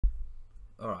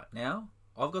Alright, now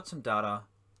I've got some data.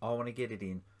 I want to get it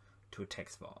in to a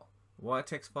text file. Why a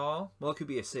text file? Well, it could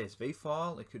be a CSV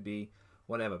file, it could be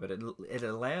whatever, but it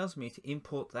allows me to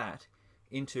import that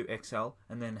into Excel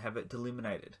and then have it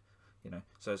delimited.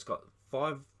 So it's got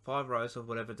five rows of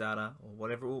whatever data or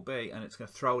whatever it will be, and it's going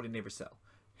to throw it in every cell.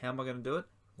 How am I going to do it?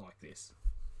 Like this.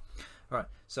 Alright,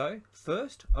 so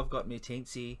first I've got my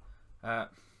Teensy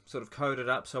sort of coded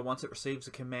up, so once it receives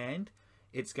a command,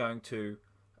 it's going to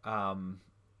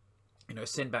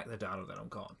send back the data that I've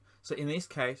got. So in this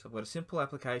case, I've got a simple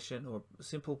application or a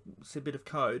simple bit of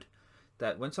code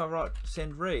that once I write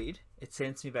send read, it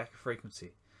sends me back a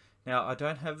frequency. Now I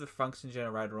don't have the function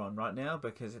generator on right now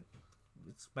because it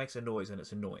makes a noise and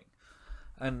it's annoying.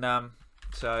 And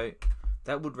so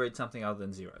that would read something other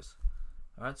than zeros.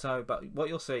 Alright, so but what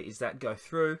you'll see is that go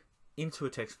through into a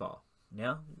text file.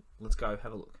 Now let's go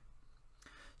have a look.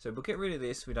 So we'll get rid of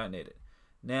this, we don't need it.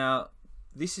 Now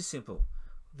this is simple.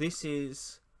 This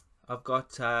is, I've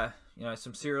got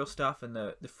some serial stuff and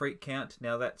the freq count.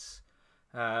 Now that's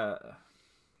a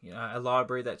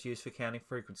library that's used for counting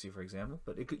frequency, for example,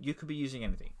 but you could be using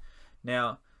anything.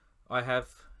 Now I have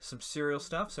some serial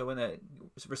stuff, so when it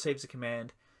receives a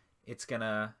command, it's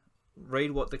gonna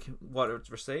read what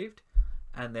it's received,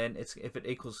 and then if it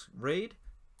equals read,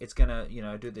 it's gonna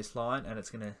do this line, and it's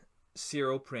gonna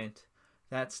serial print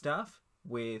that stuff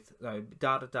with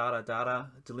data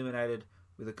delimited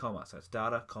with a comma. So it's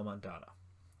data, comma, data.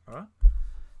 Alright?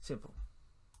 Simple.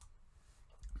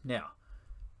 Now,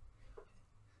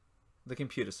 the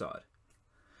computer side.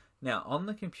 Now, on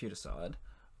the computer side,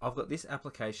 I've got this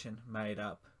application made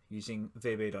up using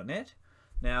VB.NET.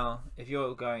 Now, if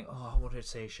you're going, oh, I want a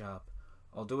C#,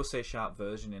 I'll do a C#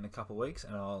 version in a couple of weeks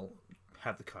and I'll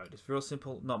have the code. It's real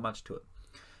simple, not much to it.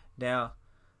 Now,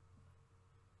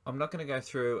 I'm not going to go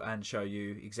through and show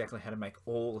you exactly how to make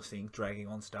all the things, dragging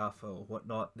on stuff or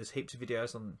whatnot. There's heaps of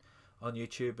videos on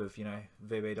YouTube of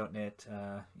VB.NET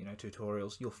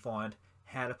tutorials. You'll find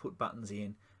how to put buttons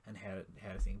in and how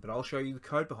to think. But I'll show you the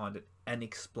code behind it and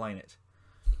explain it.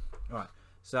 All right.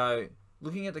 So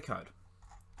looking at the code,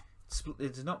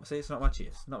 it's not much here.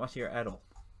 It's not much here at all.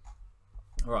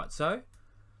 All right. So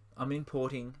I'm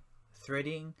importing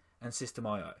threading and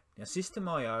system.io. Now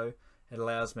system.io, it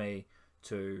allows me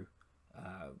to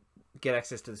get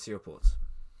access to the serial ports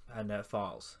and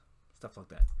files, stuff like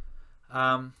that.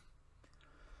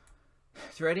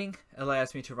 Threading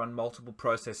allows me to run multiple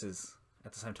processes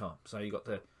at the same time. So you've got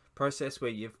the process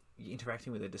where you're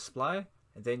interacting with a display,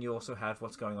 and then you also have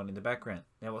what's going on in the background.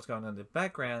 Now what's going on in the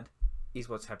background is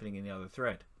what's happening in the other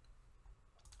thread.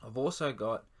 I've also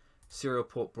got serial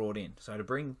port brought in. So to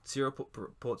bring serial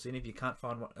ports in, if you can't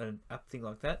find an app thing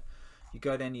like that, you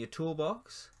go down to your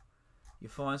toolbox, you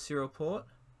find serial port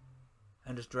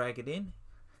and just drag it in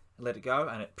and let it go,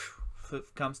 and it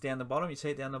comes down the bottom. You see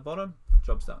it down the bottom,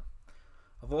 job's done.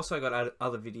 I've also got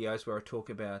other videos where I talk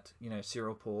about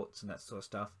serial ports and that sort of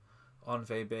stuff on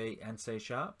VB and C#,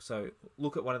 so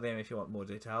look at one of them if you want more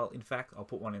detail. In fact, I'll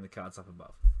put one in the cards up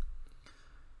above.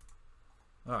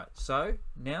 Alright, so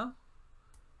now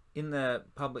in the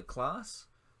public class,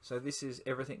 so this is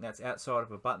everything that's outside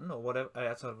of a button or whatever,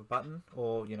 outside of a button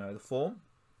or the form.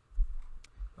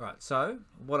 Alright, so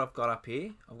what I've got up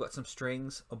here, I've got some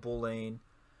strings, a boolean,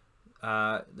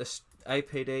 this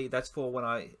APD, that's for when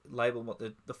I label what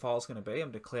the file's going to be.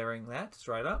 I'm declaring that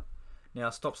straight up. Now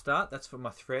stop start, that's for my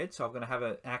thread, so I'm going to have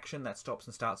an action that stops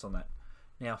and starts on that.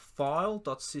 Now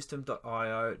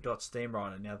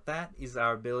file.system.io.steamwriter, now that is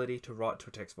our ability to write to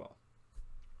a text file.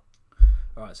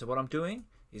 Alright, so what I'm doing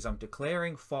is I'm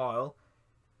declaring file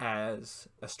as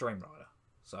a stream writer.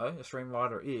 So a stream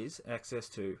writer is access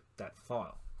to that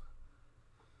file.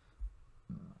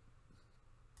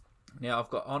 Now I've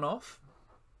got on off.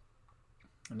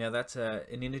 Now that's an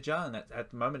integer, and at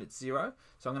the moment it's 0.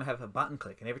 So I'm going to have a button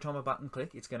click, and every time I button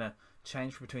click, it's going to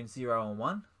change between 0 and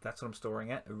 1. That's what I'm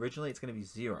storing at. Originally, it's going to be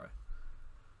 0.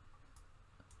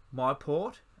 My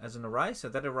port as an array, so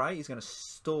that array is going to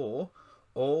store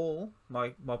all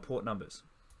my port numbers.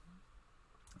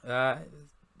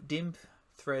 Dim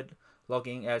thread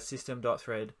logging as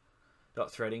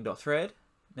system.thread.threading.thread.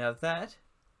 Now that,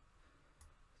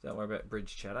 don't worry about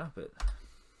bridge chatter, but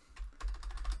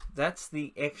that's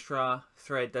the extra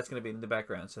thread that's going to be in the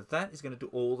background. So that is going to do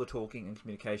all the talking and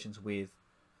communications with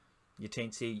your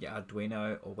Teensy, your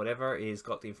Arduino, or whatever is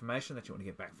got the information that you want to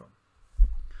get back from.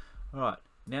 Alright,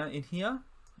 now in here,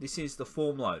 this is the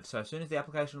form load. So as soon as the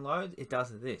application loads, it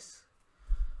does this.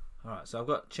 Alright, so I've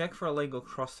got check for illegal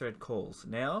cross-thread calls.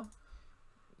 Now,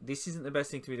 this isn't the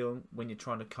best thing to be doing when you're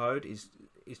trying to code, is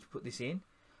to put this in.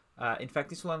 In fact,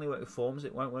 this will only work with forms.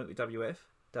 It won't work with WPF.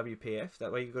 That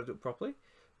way you've got to do it properly.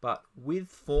 But with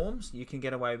forms, you can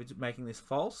get away with making this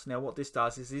false. Now what this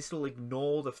does is this will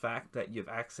ignore the fact that you've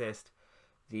accessed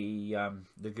the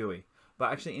GUI.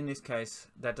 But actually in this case,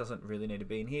 that doesn't really need to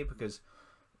be in here because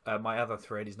my other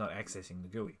thread is not accessing the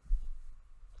GUI.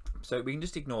 So we can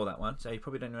just ignore that one. So you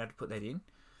probably don't know how to put that in.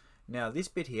 Now this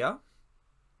bit here,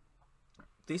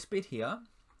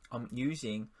 I'm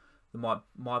using the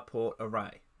my port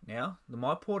array. Now the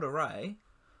my port array,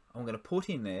 I'm going to put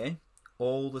in there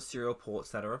all the serial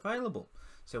ports that are available.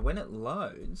 So when it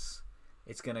loads,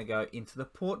 it's going to go into the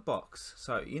port box.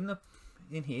 So in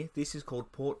here, this is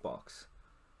called port box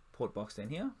down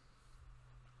here.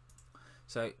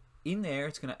 So in there,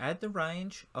 it's going to add the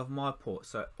range of my ports.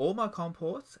 So all my COM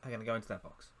ports are going to go into that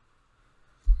box.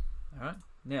 All right.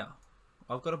 Now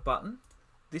I've got a button.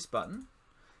 This button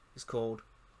is called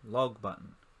log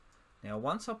button. Now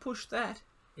once I push that,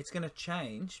 it's going to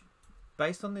change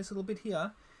based on this little bit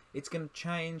here. It's going to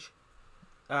change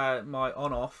my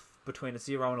on-off between a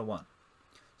 0 and a 1.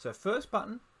 So first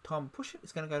button, time to push it,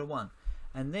 it's going to go to 1.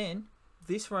 And then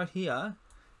this right here,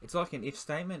 it's like an if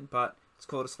statement, but it's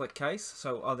called a select case.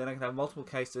 So then I can have multiple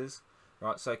cases,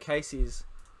 right? So case is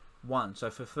 1. So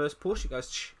for first push, it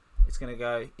goes, it's going to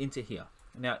go into here.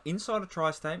 Now inside a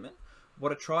try statement,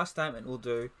 what a try statement will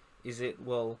do is it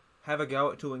will have a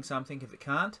go at doing something. If it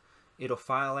can't, it'll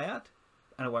fail out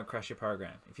and it won't crash your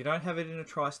program. If you don't have it in a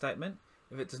try statement,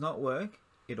 if it does not work,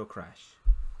 it'll crash.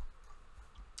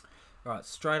 Alright,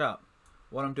 straight up,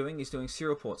 what I'm doing is doing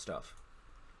serial port stuff.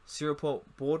 Serial port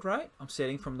baud rate, I'm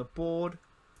setting from the board.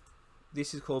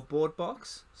 This is called baud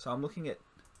box. So I'm looking at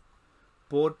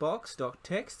baud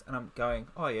box.txt and I'm going,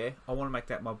 oh yeah, I want to make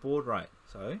that my baud rate.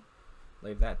 So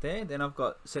leave that there. Then I've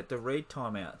got set the read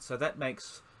timeout. So that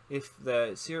makes if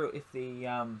the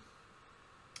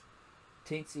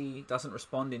Teensy doesn't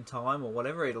respond in time or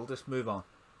whatever, it'll just move on.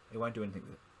 It won't do anything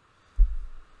with it.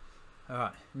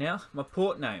 Alright, now my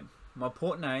port name. My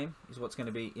port name is what's going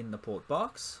to be in the port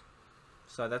box.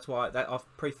 So that's why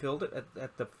I've pre-filled it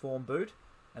at the form boot,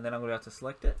 and then I'm going to have to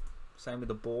select it. Same with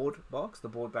the board box. The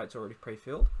board boat's already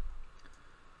pre-filled.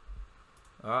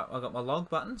 Alright, I've got my log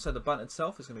button, so the button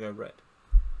itself is going to go red.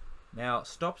 Now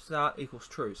stop start equals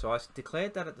true. So I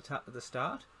declared that at the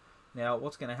start. Now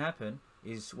what's going to happen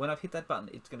is when I've hit that button,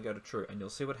 it's going to go to true, and you'll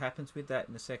see what happens with that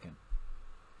in a second.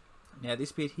 Now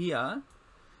this bit here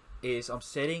is I'm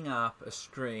setting up a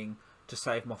string to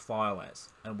save my file as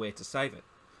and where to save it.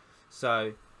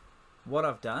 So what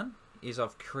I've done is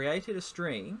I've created a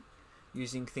string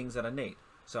using things that I need.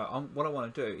 So what I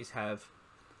want to do is have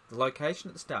the location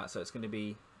at the start. So it's going to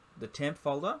be the temp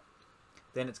folder.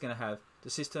 Then it's going to have the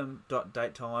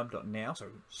system.datetime.now. So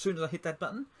as soon as I hit that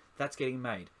button, that's getting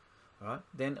made. All right.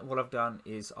 Then what I've done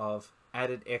is I've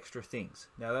added extra things.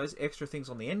 Now those extra things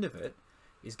on the end of it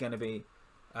is going to be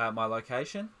my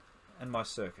location and my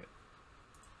circuit.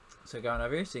 So going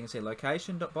over here, so you can see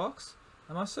location.box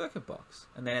and my circuit box.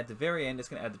 And then at the very end, it's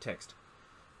going to add the text.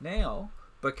 Now,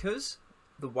 because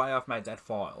the way I've made that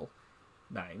file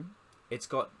name, it's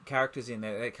got characters in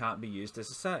there that can't be used as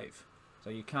a save. So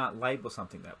you can't label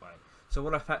something that way. So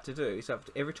what I've had to do is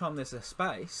every time there's a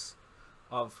space,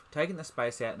 I've taken the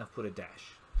space out and I've put a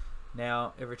dash.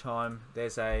 Now, every time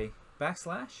there's a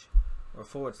backslash or a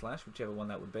forward slash, whichever one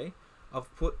that would be,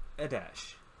 I've put a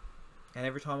dash. And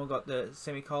every time I've got the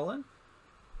semicolon,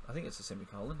 I think it's a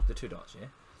semicolon, the 2 dots, yeah,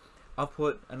 I've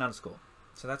put an underscore.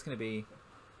 So that's going to be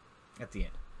at the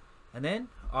end. And then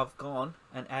I've gone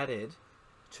and added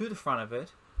to the front of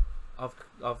it,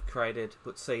 I've created,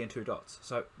 put C and 2 dots.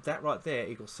 So that right there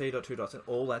equals C.2 dots and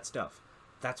all that stuff.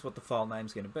 That's what the file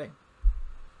name's going to be.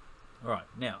 Alright,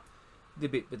 now, the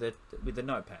bit with the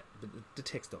notepad, the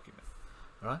text document.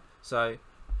 Alright, so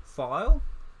file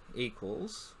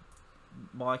equals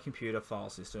my computer file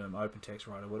system, open text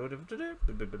writer, whatever,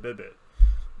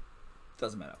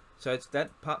 doesn't matter. So it's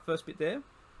that first bit there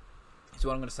is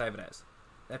what I'm going to save it as.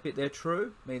 That bit there,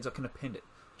 true, means I can append it,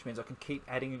 which means I can keep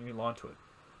adding a new line to it.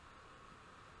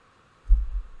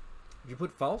 If you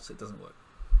put false, it doesn't work.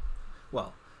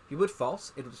 Well, if you put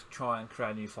false, it'll just try and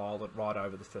create a new file that right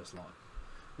over the first line.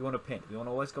 You want to append. We want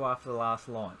to always go after the last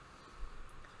line.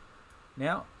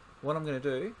 Now, what I'm going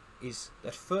to do is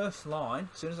that first line,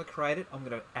 as soon as I create it, I'm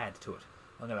going to add to it.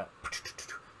 I'm going to...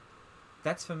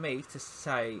 That's for me to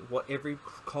say what every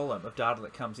column of data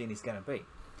that comes in is going to be.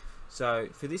 So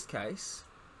for this case,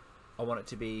 I want it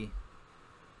to be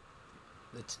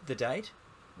the date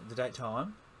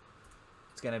time.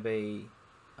 It's going to be,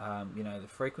 you know, the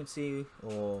frequency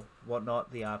or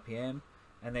whatnot, the RPM,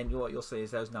 and then what you'll see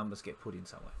is those numbers get put in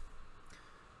somewhere.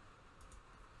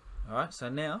 All right, so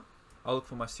now I'll look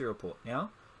for my serial port.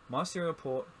 Now, my serial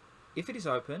port, if it is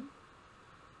open,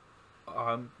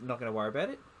 I'm not going to worry about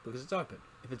it because it's open.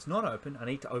 If it's not open, I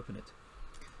need to open it.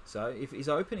 So if it's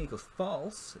open equals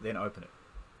false, then open it.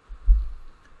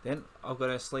 Then I've got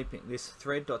to sleep in this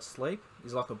thread.sleep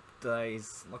is like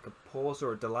a pause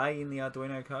or a delay in the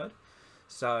Arduino code.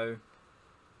 So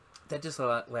that just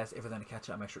allows everything to catch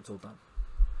up, make sure it's all done.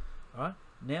 Alright,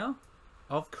 now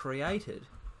I've created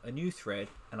a new thread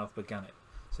and I've begun it.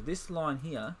 So this line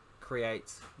here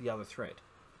creates the other thread.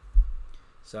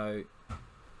 So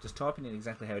just typing in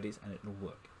exactly how it is and it will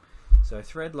work. So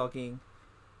thread logging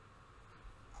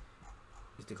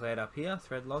is declared up here,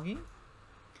 thread logging,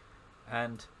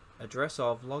 and address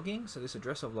of logging. So this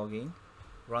address of logging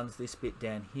runs this bit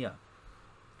down here.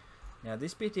 Now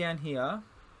this bit down here,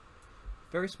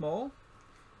 very small,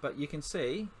 but you can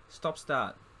see stop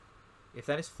start. If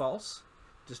that is false,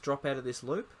 just drop out of this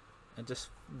loop and just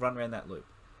run around that loop.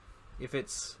 If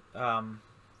it's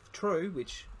true,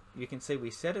 which you can see we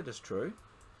set it as true,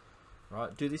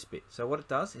 right, do this bit. So what it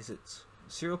does is its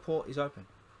serial port is open.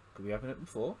 Could we open it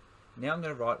before? Now I'm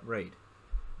going to write read.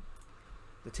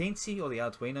 The Teensy or the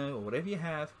Arduino or whatever you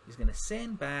have is going to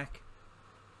send back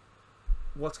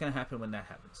what's going to happen when that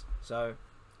happens. So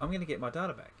I'm going to get my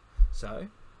data back. So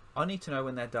I need to know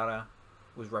when that data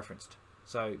was referenced.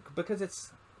 So because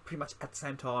it's pretty much at the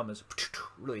same time as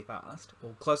really fast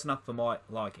or close enough for my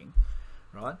liking,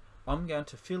 right, I'm going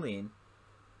to fill in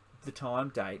the time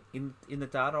date in the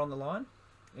data on the line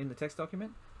in the text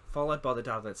document, followed by the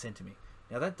data that's sent to me.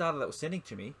 Now that data that was sending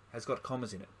to me has got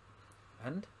commas in it,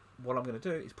 and what I'm going to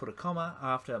do is put a comma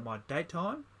after my date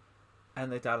time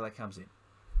and the data that comes in,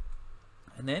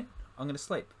 and then I'm going to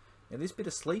sleep. Now this bit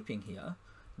of sleeping here,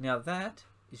 now that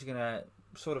is going to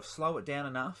sort of slow it down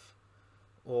enough,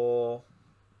 or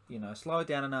slow it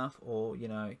down enough, or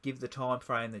give the time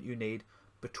frame that you need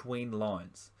between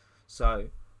lines. So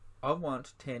I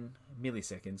want 10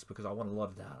 milliseconds because I want a lot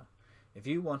of data. If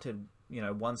you wanted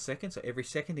 1 second, so every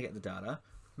second to get the data,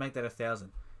 make that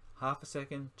 1,000. Half a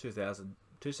second, 2,000.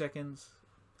 2 seconds,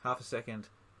 half a second.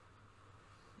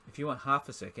 If you want half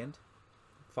a second,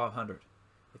 500.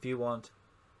 If you want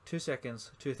 2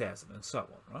 seconds, 2,000, and so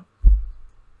on, right?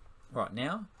 Right,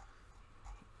 now,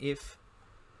 if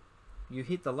you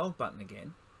hit the log button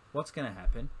again, what's going to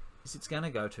happen is it's going to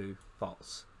go to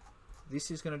false. This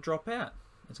is going to drop out.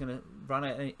 It's going to run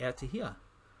out to here.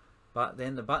 But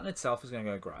then the button itself is going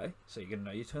to go grey, so you're going to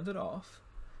know you turned it off.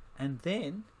 And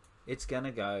then it's going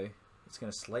to go, it's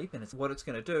going to sleep, and what it's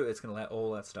going to do, it's going to allow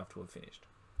all that stuff to have finished.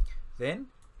 Then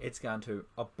it's going to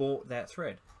abort that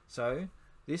thread. So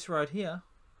this right here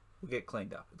will get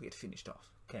cleaned up, it'll get finished off,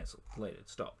 cancelled, deleted,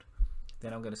 stopped.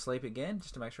 Then I'm going to sleep again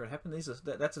just to make sure it happened.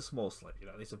 That's a small sleep,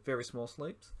 these are very small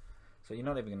sleeps, so you're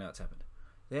not even going to know it's happened.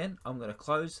 Then I'm going to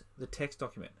close the text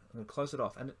document. I'm going to close it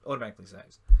off, and it automatically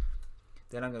saves.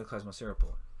 Then I'm going to close my serial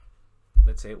port.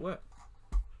 Let's see it work.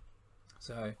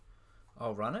 So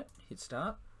I'll run it, hit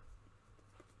start.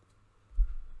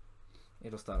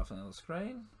 It'll start off another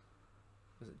screen,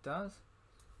 as it does.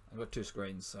 I've got two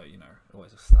screens, so it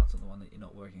always starts on the one that you're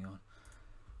not working on.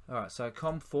 Alright, so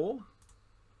COM4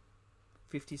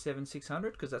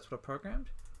 57600, because that's what I programmed.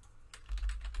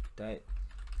 Date,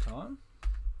 time.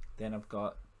 Then I've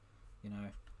got,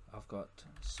 I've got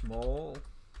small.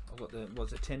 I've got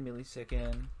the 10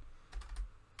 millisecond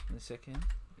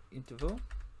interval.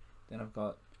 Then I've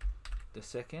got the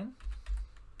second.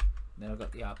 Then I've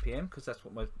got the RPM, because that's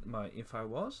what my info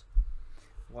was.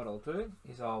 What I'll do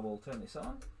is I will turn this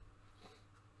on.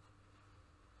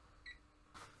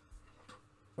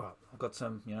 Right, I've got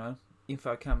some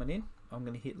info coming in. I'm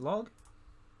going to hit log.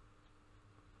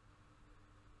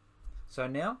 So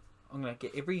now I'm going to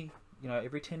get every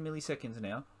 10 milliseconds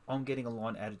now I'm getting a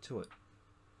line added to it.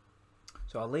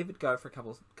 So I'll leave it go for a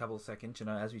couple of seconds,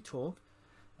 as we talk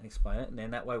and explain it, and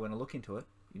then that way when I look into it,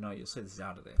 you'll see there's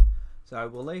data there. So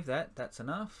we'll leave that. That's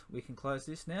enough. We can close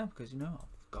this now because I've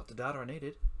got the data I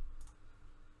needed.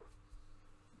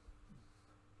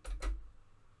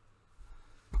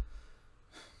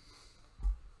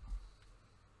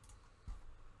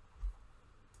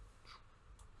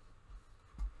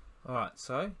 Alright,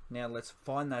 so now let's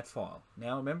find that file.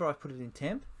 Now remember I put it in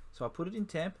temp, so I put it in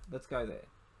temp, let's go there.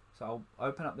 So I'll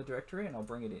open up the directory and I'll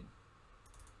bring it in.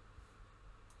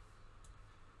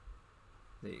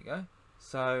 There you go.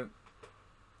 So,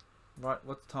 right,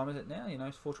 what time is it now?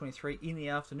 It's 4:23 in the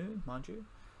afternoon, mind you.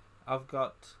 I've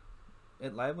got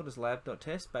it labeled as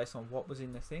lab.test based on what was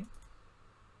in the thing.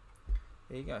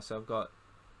 There you go. So I've got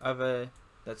over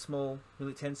that small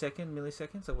 10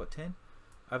 milliseconds, I've got 10.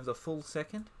 Over the full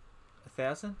second,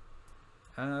 1,000.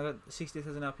 And I've got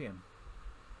 60,000 RPM.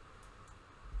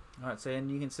 Alright, so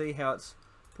and you can see how it's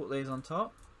put these on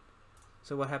top.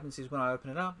 So what happens is when I open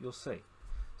it up, you'll see.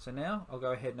 So now I'll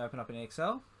go ahead and open up in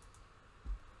Excel.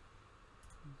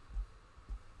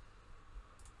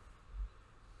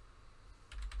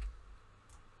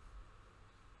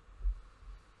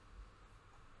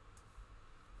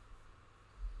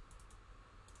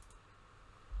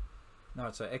 No,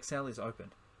 so Excel is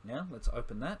opened. Now let's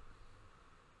open that.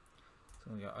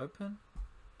 So I'm going to go open.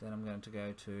 Then I'm going to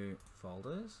go to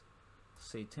folders,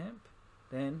 see temp.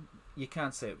 Then you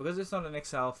can't see it because it's not an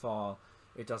Excel file.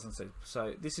 It doesn't see.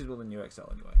 So this is with the new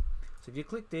Excel anyway. So if you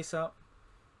click this up,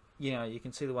 you know, you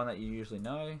can see the one that you usually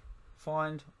know.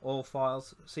 Find all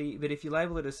files. See, but if you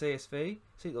label it as CSV,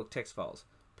 see, look, text files,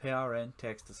 PRN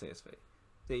text to CSV.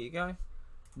 There you go.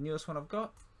 Newest one I've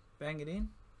got. Bang it in.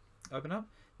 Open up.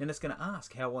 Then it's going to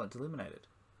ask how I want it delimited.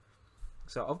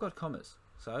 So I've got commas.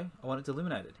 So I want it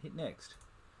delimited. Hit next.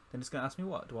 Then it's going to ask me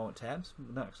what? Do I want tabs?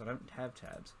 No, because I don't have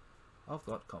tabs. I've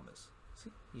got commas.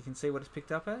 See, you can see what it's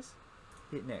picked up as.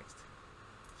 Hit next.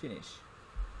 Finish.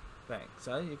 Bang.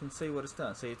 So you can see what it's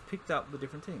done. See, it's picked up the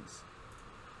different things.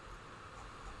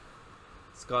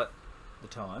 It's got the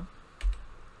time.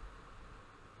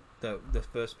 The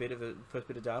first bit of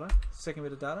data, second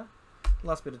bit of data,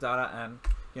 last bit of data, and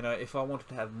you know, if I wanted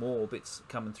to have more bits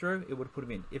coming through, it would put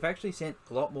them in. If I actually sent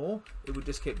a lot more, it would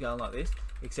just keep going like this,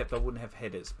 except I wouldn't have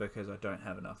headers because I don't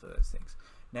have enough of those things.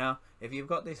 Now, if you've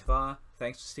got this far,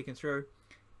 thanks for sticking through.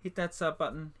 Hit that sub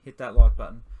button, hit that like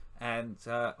button, and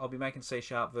I'll be making a C#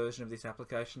 version of this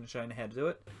application and showing you how to do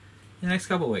it in the next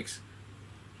couple of weeks.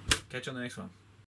 Catch you on the next one.